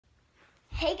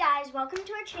Hey guys, welcome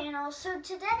to our channel. So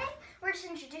today we're just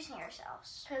introducing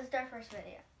ourselves. Because it's our first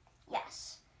video.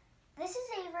 Yes. This is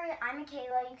Avery. I'm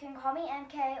Michaela. You can call me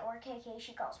MK or KK.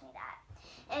 She calls me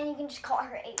that. And you can just call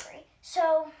her Avery.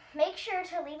 So make sure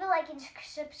to leave a like and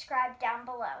subscribe down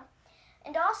below.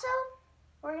 And also,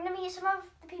 we're going to meet some of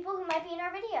the people who might be in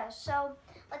our videos. So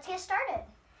let's get started.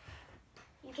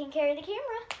 You can carry the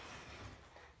camera.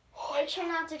 Make sure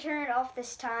not to turn it off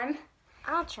this time.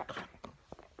 I'll try.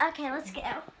 Okay, let's go.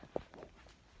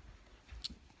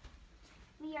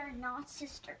 We are not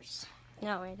sisters.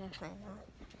 No, we're definitely not.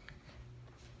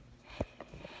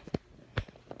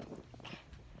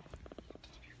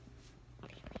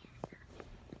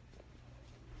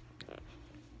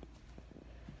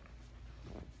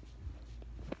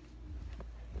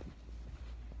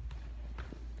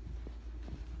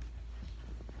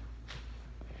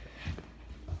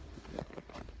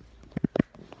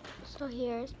 So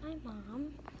here's my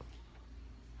mom.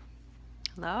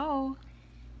 Hello.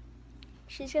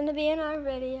 She's gonna be in our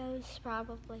videos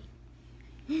probably.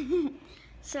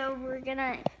 So we're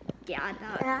gonna,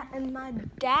 And my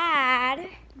dad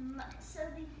so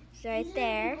is right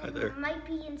there. Hi there. might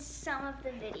be in some of the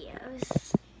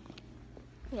videos.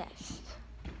 Yes.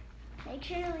 Make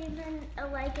sure to leave a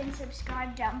like and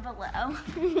subscribe down below.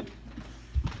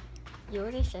 You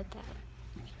already said that.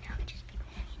 No, just be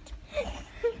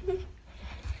quiet.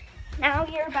 Now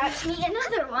you're about to meet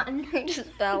another one. I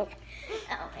just fell.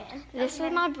 Oh man. This Okay.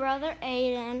 is my brother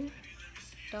Aiden.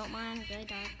 Don't mind, it's really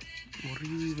dark. What are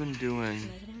you even doing? I'm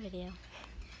making a video.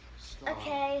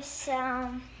 Okay, so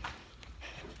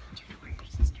do you know where your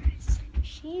sister is?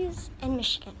 She's in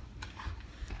Michigan.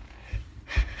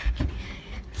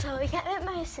 So we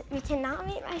cannot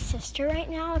meet my sister right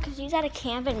now because she's at a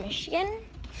camp in Michigan.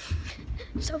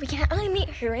 So we can't really meet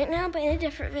her right now, but in a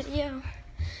different video,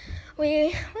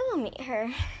 we will meet her.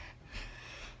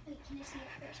 Wait, can I see it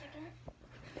for a second?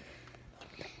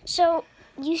 So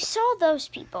you saw those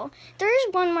people. There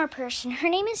is one more person. Her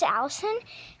name is Allison.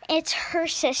 It's her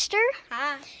sister,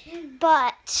 Hi.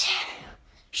 but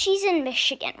she's in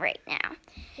Michigan right now.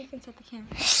 You can set the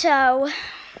camera. So,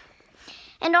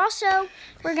 and also,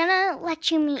 we're gonna let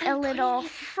you meet a little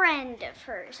friend of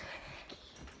hers.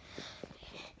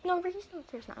 No, Ricky's not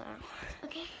there's not now.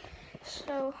 Okay.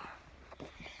 So,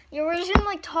 yeah, we're just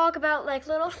gonna talk about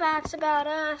little facts about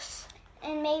us.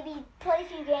 And maybe play a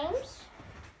few games?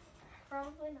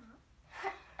 Probably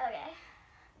not. Okay.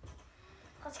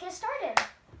 Let's get started.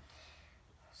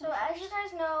 So as you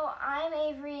guys know, I'm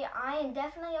Avery. I am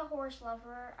definitely a horse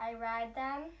lover. I ride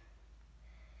them.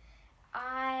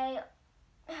 I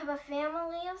have a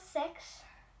family of 6.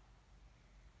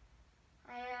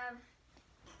 I have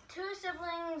 2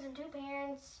 siblings and 2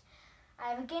 parents. I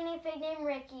have a guinea pig named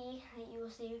Ricky that you will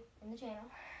see in the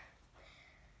channel.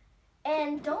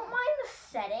 And don't mind the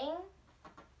setting.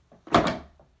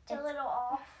 It's a little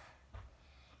off.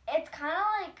 It's kind of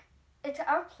like, it's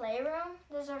our playroom.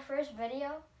 This is our first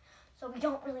video, so we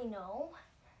don't really know.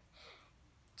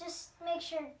 Just make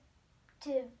sure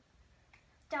to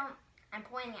don't. I'm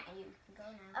pointing at you. Go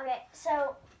now. Okay,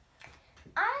 so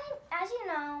as you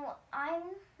know, I'm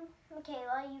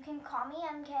Michaela. You can call me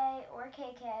MK or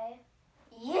KK.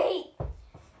 Yay!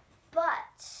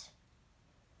 But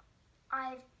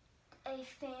I've a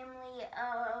family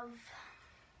of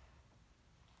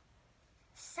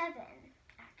 7,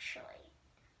 actually.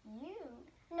 You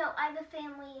No, I have a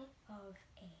family. of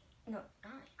 8. No,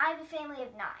 9. I have a family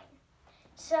of 9.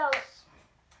 So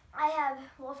I have,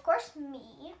 well, of course,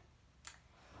 me,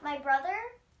 my brother,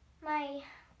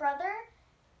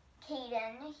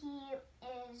 Caden. He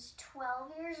is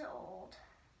 12 years old,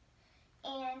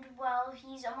 and well,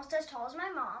 he's almost as tall as my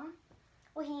mom.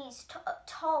 Well, he's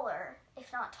taller,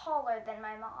 if not taller than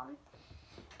my mom.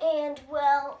 And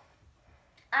well,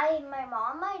 my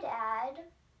mom, my dad,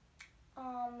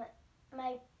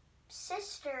 my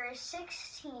sister is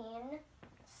 16.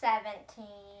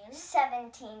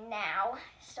 17 now.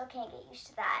 Still can't get used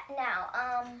to that now.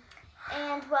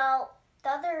 And well, the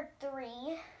other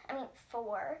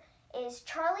 4 is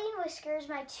Charlie and Whiskers,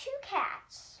 my 2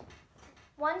 cats.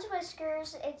 One's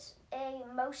Whiskers. It's a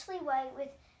mostly white with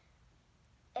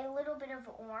a little bit of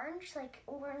orange, like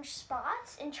orange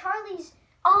spots. And Charlie's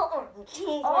All orange.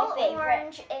 He's all my favorite.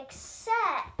 orange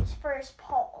except for his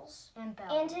paws And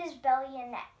belly. and his belly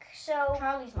and neck. So,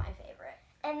 Charlie's my favorite.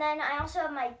 and then I also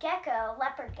have my gecko,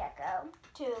 leopard gecko.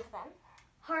 2 of them.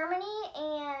 Harmony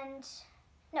and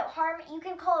you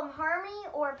can call him Harmony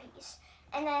or Peace,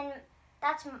 and then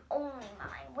that's only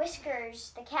mine.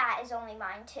 Whiskers, the cat, is only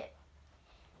mine too.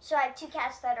 So I have 2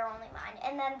 cats that are only mine,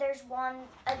 and then there's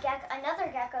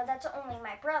another gecko that's only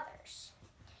my brother's.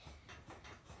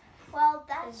 Well,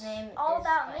 that's His name all is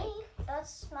about Spike. me.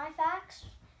 That's my facts.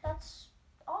 That's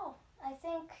all. I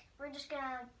think we're just going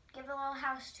to give a little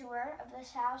house tour of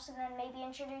this house and then maybe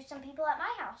introduce some people at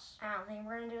my house. I don't think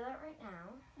we're going to do that right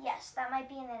now. Yes, that might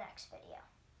be in the next video.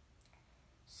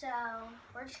 So,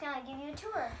 we're just going to give you a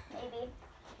tour, maybe.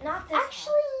 Not this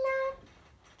Actually, not.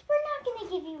 We're not going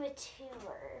to give you a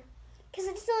tour. Because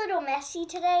it's a little messy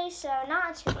today, so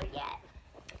not a tour yet.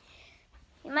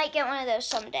 You might get one of those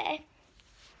someday.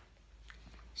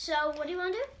 So, what do you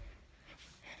want to do?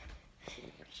 We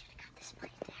should have got this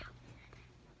planned out.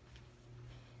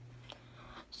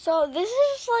 So this is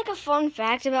just like a fun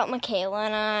fact about Michaela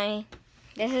and I.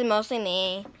 This is mostly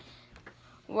me.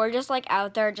 We're just like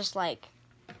out there just like,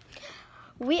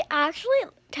 we actually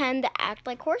tend to act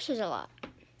like horses a lot.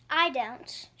 I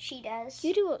don't. She does.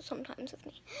 You do it sometimes with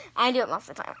me. I do it most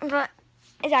of the time, but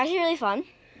it's actually really fun.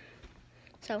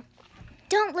 So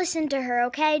Don't listen to her,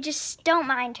 okay? Just don't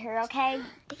mind her, okay?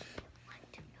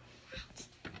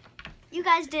 You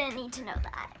guys didn't need to know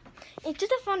that. it's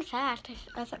just a fun fact.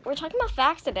 We're talking about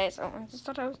facts today, so I just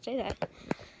thought I would say that.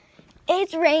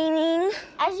 It's raining.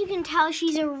 As you can tell,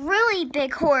 she's a really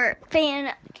big fan.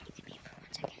 Can you give me for 1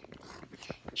 second?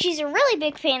 She's a really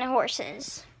big fan of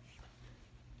horses.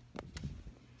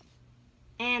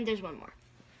 And there's one more.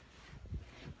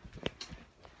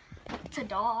 It's a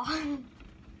dog. And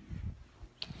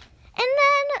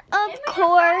then,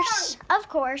 of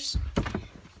course,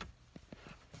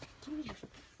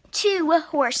 2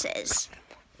 horses.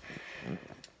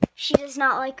 She does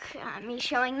not like me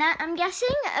showing that, I'm guessing.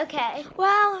 Okay.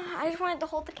 Well, I just wanted to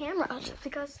hold the camera just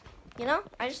because, you know,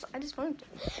 I just wanted to.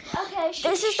 Okay.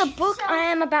 This is the book I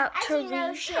am about as to you know,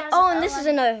 read. she has Oh, and a this is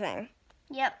lot- another thing.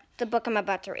 Yep. The book I'm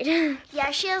about to read.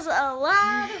 Yeah, she has a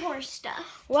lot of horse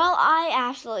stuff. Well, I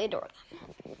absolutely adore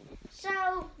them. So,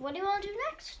 what do you want to do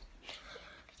next?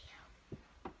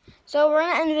 So we're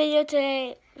gonna end the video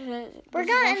today. We're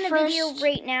gonna end the video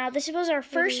right now. This was our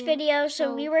first video,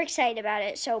 so we were excited about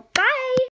it. So, bye!